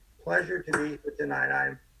pleasure to be here tonight.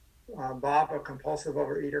 I'm Bob, a compulsive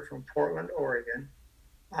overeater from Portland, Oregon.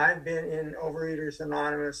 I've been in Overeaters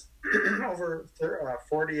Anonymous over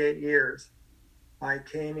 48 years. I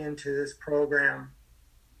came into this program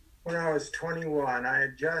when I was 21. I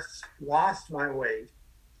had just lost my weight.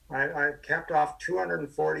 I kept off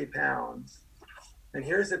 240 pounds. And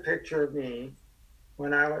here's a picture of me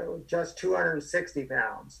when I was just 260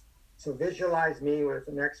 pounds. So visualize me with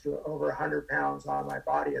an extra over 100 pounds on my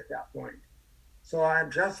body at that point. So I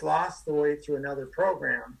just lost the weight through another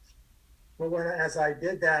program. But as I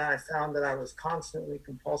did that, I found that I was constantly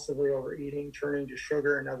compulsively overeating, turning to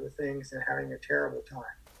sugar and other things, and having a terrible time.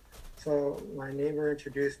 So my neighbor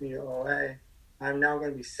introduced me to OA. I'm now going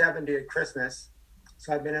to be 70 at Christmas.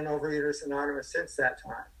 So I've been in Overeaters Anonymous since that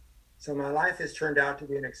time. So my life has turned out to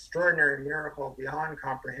be an extraordinary miracle beyond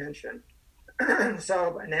comprehension.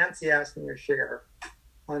 So Nancy asked me to share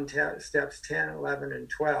on steps 10, 11, and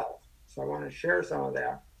 12. So I want to share some of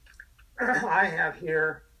that. I have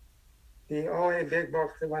here the OA Big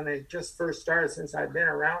Book when they just first started, since I've been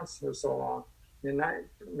around for so long. In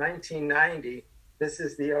 1990, this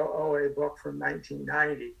is the OA book from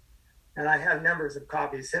 1990. And I have numbers of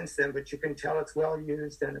copies since then, but you can tell it's well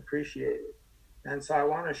used and appreciated. And so I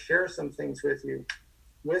want to share some things with you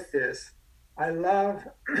with this. I love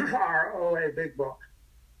our OA Big Book.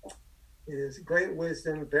 It is great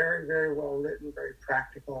wisdom, very, very well written, very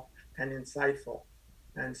practical and insightful.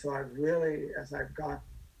 And so I've really, as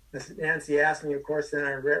Nancy asked me, of course, then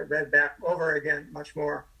I read back over again much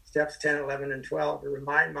more steps 10, 11, and 12 to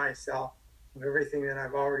remind myself of everything that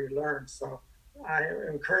I've already learned. So I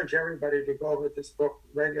encourage everybody to go over this book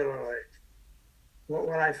regularly.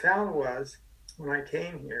 What I found was, when I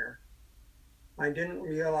came here, I didn't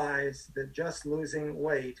realize that just losing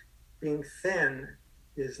weight, being thin,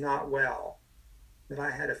 is not well. That I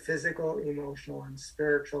had a physical, emotional, and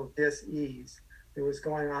spiritual dis-ease that was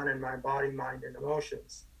going on in my body, mind, and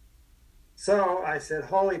emotions. So I said,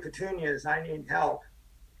 holy petunias, I need help.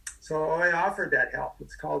 So I offered that help.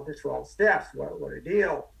 It's called the 12 Steps. What a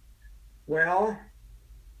deal. Well,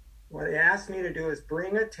 what they asked me to do is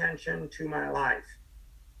bring attention to my life.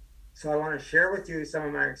 So I want to share with you some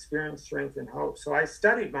of my experience, strength, and hope. So I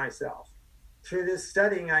studied myself. Through this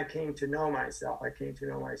studying, I came to know myself. I came to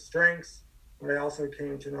know my strengths, but I also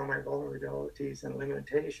came to know my vulnerabilities and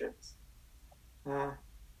limitations. The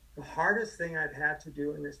hardest thing I've had to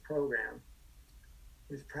do in this program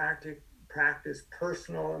is practice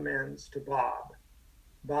personal amends to Bob.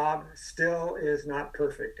 Bob still is not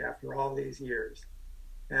perfect after all these years.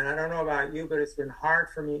 And I don't know about you, but it's been hard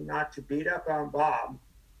for me not to beat up on Bob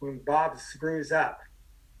when Bob screws up.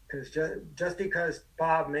 Because just because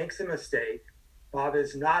Bob makes a mistake, Bob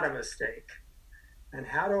is not a mistake. And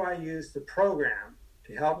how do I use the program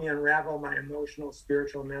to help me unravel my emotional,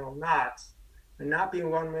 spiritual, mental knots, and not be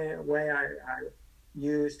one way I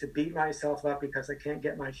use to beat myself up because I can't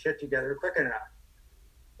get my shit together quick enough?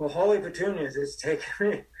 Well, holy petunias, it's taken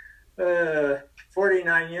me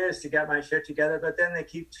 49 years to get my shit together, but then they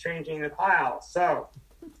keep changing the pile. So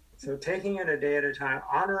taking it a day at a time,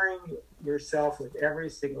 honoring yourself with every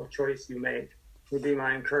single choice you make would be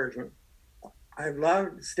my encouragement. I've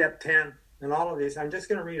loved step 10 and all of these. I'm just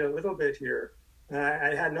going to read a little bit here.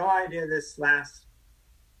 I had no idea this last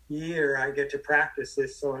year I get to practice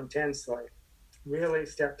this so intensely. Really,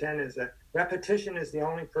 step 10 is repetition is the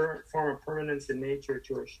only form of permanence in nature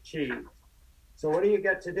to achieve. So what do you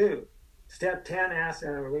get to do? Step 10 asks,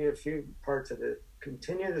 and I'll read a few parts of it,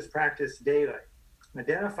 continue this practice daily.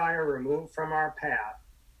 Identify or remove from our path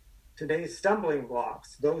today's stumbling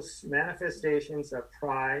blocks, those manifestations of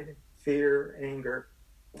pride, fear, anger,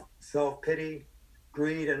 self-pity,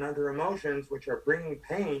 greed, and other emotions which are bringing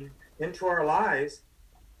pain into our lives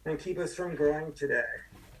and keep us from growing today.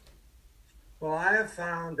 Well, I have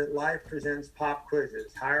found that life presents pop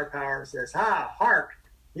quizzes. Higher power says, hark,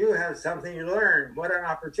 you have something to learn. What an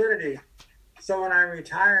opportunity. So when I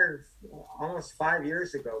retired almost 5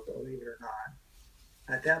 years ago, believe it or not,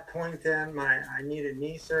 at that point then, I needed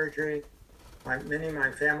knee surgery. Many of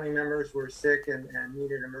my family members were sick and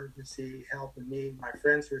needed emergency help and need. My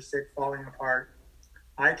friends were sick, falling apart.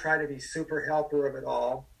 I tried to be super helper of it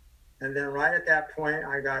all. And then right at that point,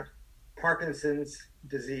 I got Parkinson's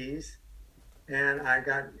disease and I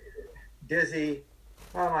got dizzy.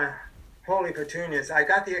 Oh, my holy petunias. I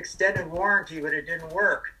got the extended warranty, but it didn't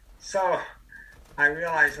work. So I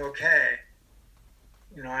realized, okay,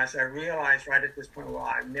 as I realized right at this point, well,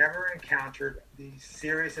 I've never encountered these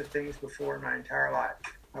series of things before in my entire life.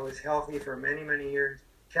 I was healthy for many, many years,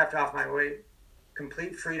 kept off my weight,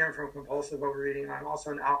 complete freedom from compulsive overeating. I'm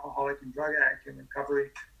also an alcoholic and drug addict in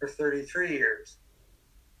recovery for 33 years.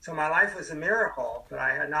 So my life was a miracle, but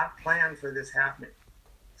I had not planned for this happening.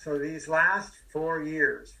 So these last 4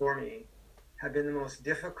 years for me have been the most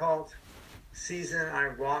difficult season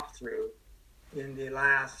I've walked through in the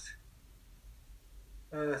last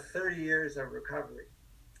 30 years of recovery.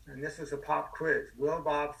 And this was a pop quiz. Will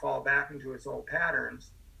Bob fall back into his old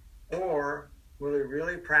patterns, or will he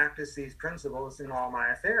really practice these principles in all my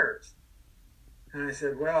affairs? And I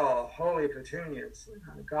said, well, holy petunias,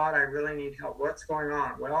 God, I really need help. What's going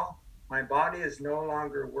on? Well, my body is no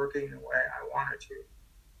longer working the way I want it to.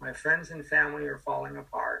 My friends and family are falling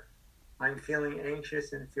apart. I'm feeling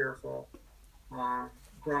anxious and fearful,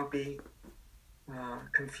 grumpy,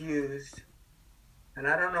 confused, and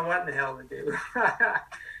I don't know what in the hell to do.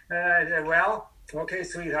 And I said, well, okay,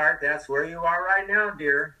 sweetheart, that's where you are right now,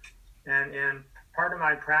 dear. And part of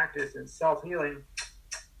my practice in self-healing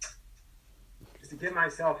is to give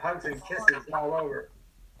myself hugs and kisses all over.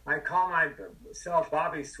 I call myself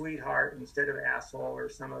Bobby Sweetheart instead of asshole or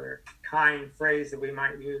some other kind phrase that we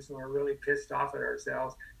might use when we're really pissed off at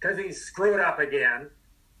ourselves because we screwed up again.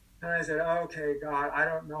 And I said, okay, God, I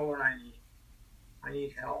don't know what I need. I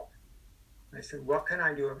need help. I said, what can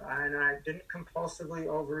I do? And I didn't compulsively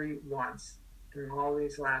overeat once during all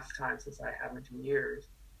these last times, since I haven't in years,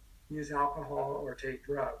 use alcohol or take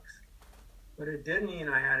drugs. But it did mean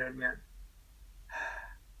I had to admit,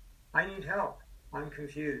 I need help. I'm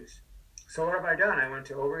confused. So what have I done? I went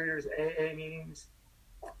to Overeaters AA meetings,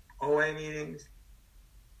 OA meetings,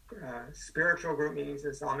 spiritual group meetings,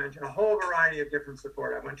 as I'll mention, a whole variety of different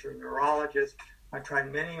support. I went to a neurologist. I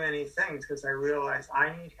tried many, many things because I realized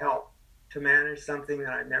I need help to manage something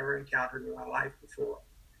that I've never encountered in my life before.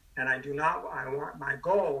 And my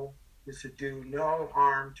goal is to do no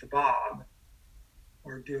harm to Bob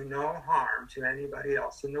or do no harm to anybody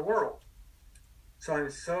else in the world. So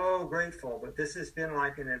I'm so grateful, but this has been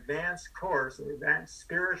like an advanced course, an advanced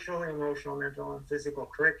spiritual, emotional, mental, and physical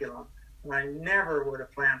curriculum that I never would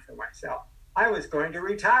have planned for myself. I was going to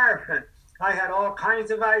retirement. I had all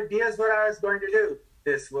kinds of ideas what I was going to do.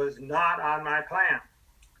 This was not on my plan.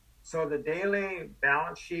 So the daily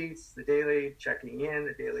balance sheets, the daily checking in,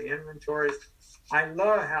 the daily inventories, I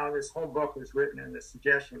love how this whole book was written, and the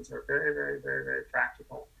suggestions are very, very, very, very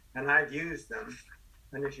practical. And I've used them.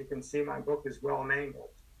 And as you can see, my book is well mangled.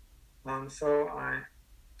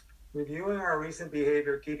 Reviewing our recent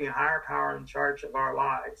behavior, keeping higher power in charge of our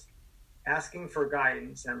lives, asking for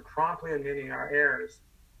guidance, and promptly admitting our errors,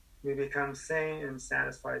 we become sane and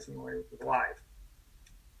satisfied ways of life.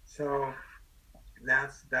 So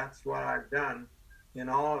that's what I've done in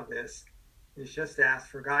all of this, is just ask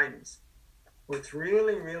for guidance. What's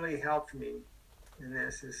really, really helped me in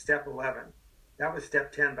this is step 11. That was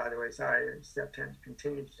step 10, by the way. Sorry, step 10,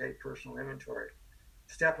 continue to take personal inventory.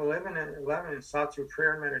 Step 11 is sought through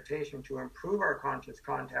prayer and meditation to improve our conscious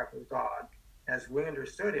contact with God as we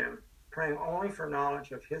understood Him, praying only for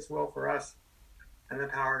knowledge of His will for us and the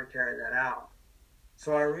power to carry that out.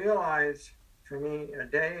 So I realized, for me, a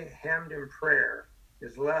day hemmed in prayer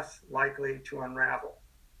is less likely to unravel.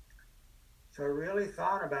 So I really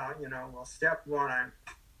thought about, step 1,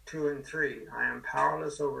 2, and 3. I am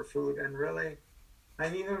powerless over food, and really,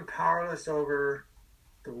 I'm even powerless over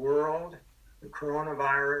the world, the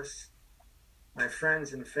coronavirus, my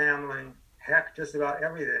friends and family, heck, just about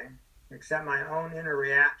everything, except my own inner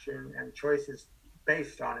reaction and choices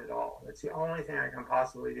based on it all. That's the only thing I can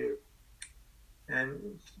possibly do.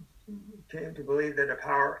 And came to believe that a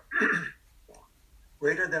power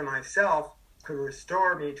greater than myself could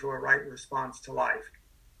restore me to a right response to life.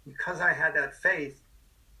 Because I had that faith,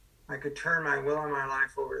 I could turn my will and my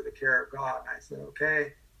life over to the care of God. And I said,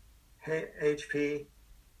 okay, hey, HP,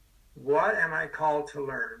 what am I called to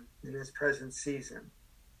learn in this present season?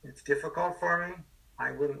 It's difficult for me.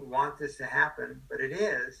 I wouldn't want this to happen, but it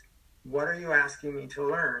is. What are you asking me to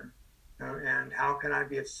learn? And how can I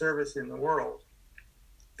be of service in the world?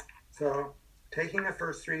 So taking the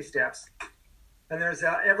first 3 steps, and there's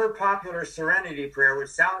that ever popular serenity prayer, which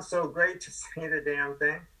sounds so great to say the damn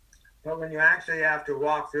thing. But when you actually have to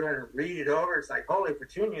walk through and read it over, it's like, holy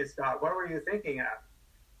petunias, God, what were you thinking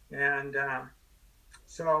of? And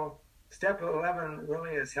so step 11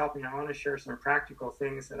 really is helping. I want to share some practical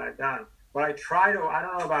things that I've done. What I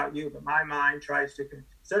don't know about you, but my mind tries to, is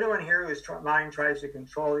there anyone here whose mind tries to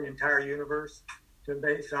control the entire universe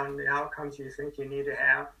based on the outcomes you think you need to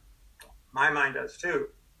have? My mind does too.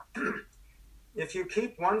 If you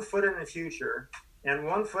keep 1 foot in the future and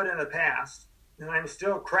 1 foot in the past, then I'm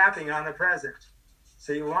still crapping on the present.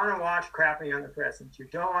 So you want to watch crapping on the present. You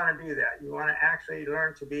don't want to do that. You want to actually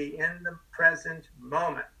learn to be in the present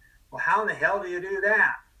moment. Well, how in the hell do you do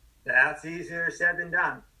that? That's easier said than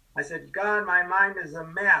done. I said, God, my mind is a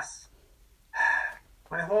mess.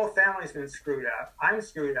 My whole family's been screwed up. I'm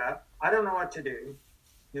screwed up. I don't know what to do.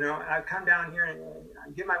 I come down here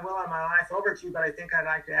and give my will and my life over to you, but I think I'd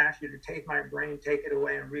like to ask you to take my brain, take it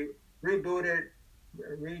away, and reboot it,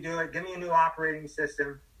 redo it, give me a new operating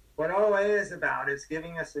system. What OA is about is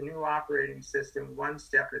giving us a new operating system one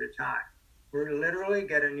step at a time. We literally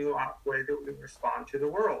get a new way that we respond to the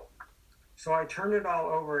world. So I turned it all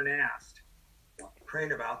over and asked,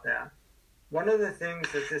 prayed about that. One of the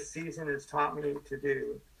things that this season has taught me to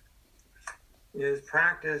do is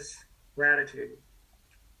practice gratitude.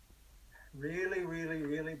 Really, really,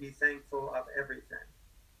 really be thankful of everything.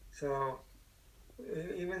 So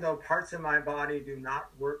even though parts of my body do not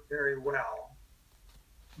work very well,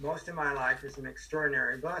 most of my life is an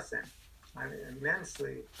extraordinary blessing. I'm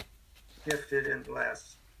immensely gifted and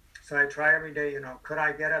blessed. So I try every day, could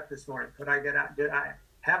I get up this morning? Could I get out? Did I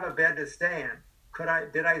have a bed to stay in?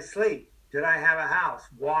 Did I sleep? Did I have a house,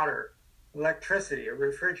 water, electricity, a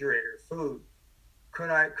refrigerator, food? Could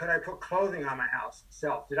I put clothing on my house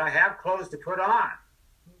itself? Did I have clothes to put on?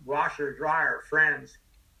 Washer, dryer, friends,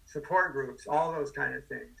 support groups, all those kind of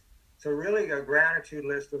things. So really a gratitude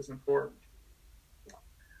list was important.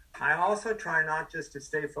 I also try not just to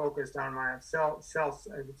stay focused on myself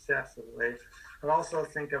obsessively, but also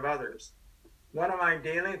think of others. One of my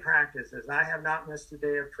daily practices, I have not missed a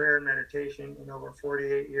day of prayer and meditation in over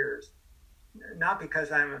 48 years. Not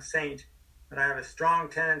because I'm a saint, but I have a strong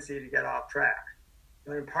tendency to get off track.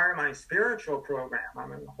 But in part of my spiritual program, I'm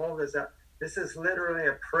going to hold this up. This is literally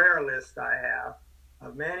a prayer list I have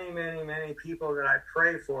of many, many, many people that I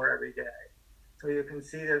pray for every day. So you can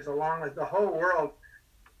see there's along with the whole world.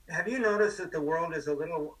 Have you noticed that the world is a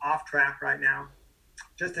little off track right now?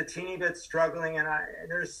 Just a teeny bit struggling, and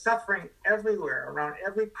there's suffering everywhere, around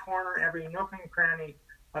every corner, every nook and cranny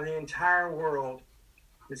of the entire world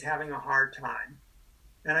is having a hard time.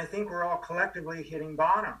 And I think we're all collectively hitting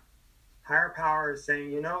bottom. Higher power is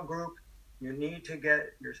saying, group, you need to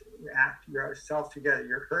get yourself together.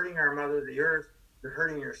 You're hurting our mother, the earth. You're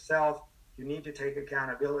hurting yourself. You need to take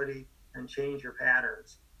accountability and change your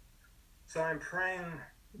patterns. So I'm praying,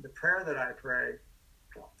 the prayer that I pray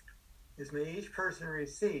is may each person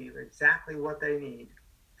receive exactly what they need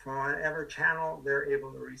from whatever channel they're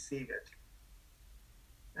able to receive it.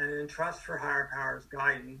 And in trust for higher power's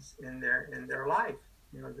guidance in their life,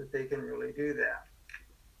 that they can really do that.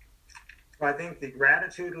 So I think the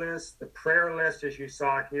gratitude list, the prayer list, as you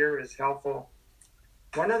saw here, is helpful.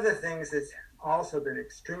 One of the things that's also been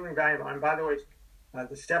extremely valuable, and by the way,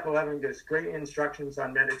 the step 11 gives great instructions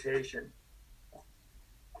on meditation.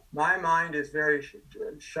 My mind is very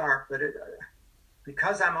sharp, but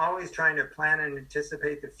because I'm always trying to plan and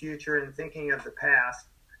anticipate the future and thinking of the past,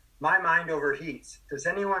 my mind overheats. Does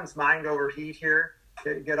anyone's mind overheat here?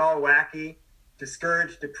 Get all wacky,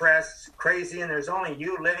 discouraged, depressed, crazy, and there's only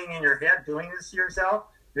you living in your head doing this to yourself?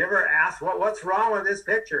 You ever ask, what's wrong with this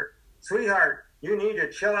picture? Sweetheart, you need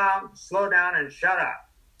to chill out, slow down, and shut up.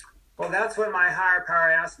 Well, that's what my higher power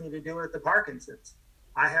asked me to do with the Parkinson's.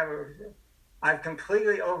 I've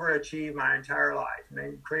completely overachieved my entire life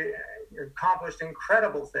and accomplished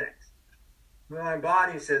incredible things. My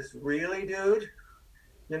body says, really, dude?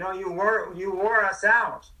 You wore us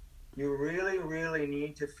out. You really, really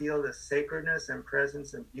need to feel the sacredness and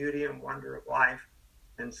presence and beauty and wonder of life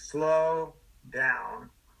and slow down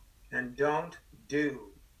and don't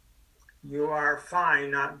do. You are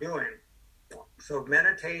fine not doing. So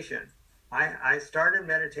meditation. I started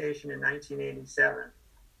meditation in 1987,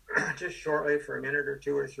 just shortly for a minute or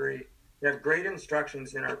two or three. We have great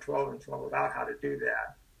instructions in our 12 and 12 about how to do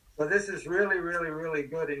that. So this is really, really, really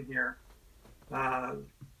good in here. I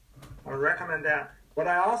recommend that. What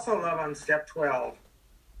I also love on step 12,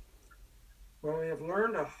 when we have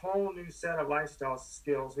learned a whole new set of lifestyle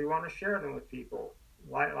skills, we want to share them with people,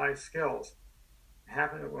 life skills.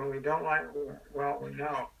 Happen when we don't like, well, we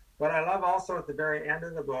know. What I love also at the very end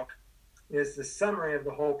of the book is the summary of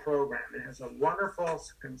the whole program. It has a wonderful,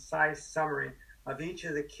 concise summary of each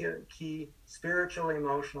of the key spiritual,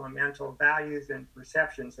 emotional, and mental values and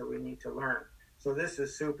perceptions that we need to learn. So this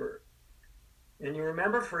is super. And you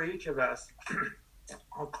remember for each of us,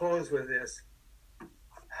 I'll close with this.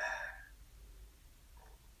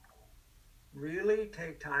 Really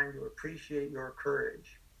take time to appreciate your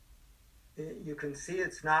courage. You can see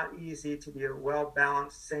it's not easy to be a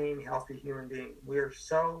well-balanced, sane, healthy human being. We are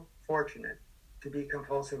so fortunate to be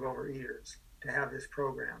compulsive overeaters, to have this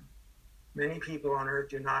program. Many people on earth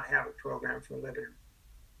do not have a program for living.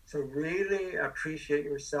 So really appreciate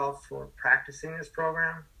yourself for practicing this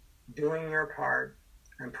program, doing your part,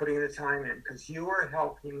 and putting the time in, because you are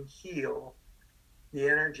helping heal the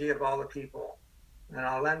energy of all the people. And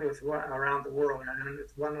I'll end with around the world. And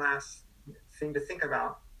with one last thing to think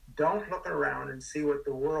about. Don't look around and see what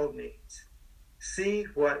the world needs. See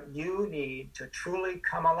what you need to truly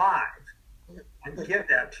come alive and give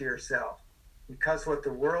that to yourself. Because what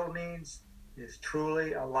the world needs is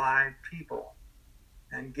truly alive people.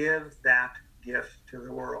 And give that gift to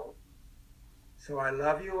the world. So I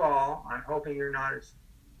love you all. I'm hoping you're not as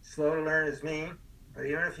slow to learn as me. But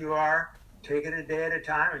even if you are, take it a day at a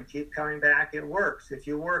time and keep coming back. It works if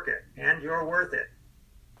you work it, and you're worth it.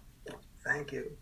 Thank you.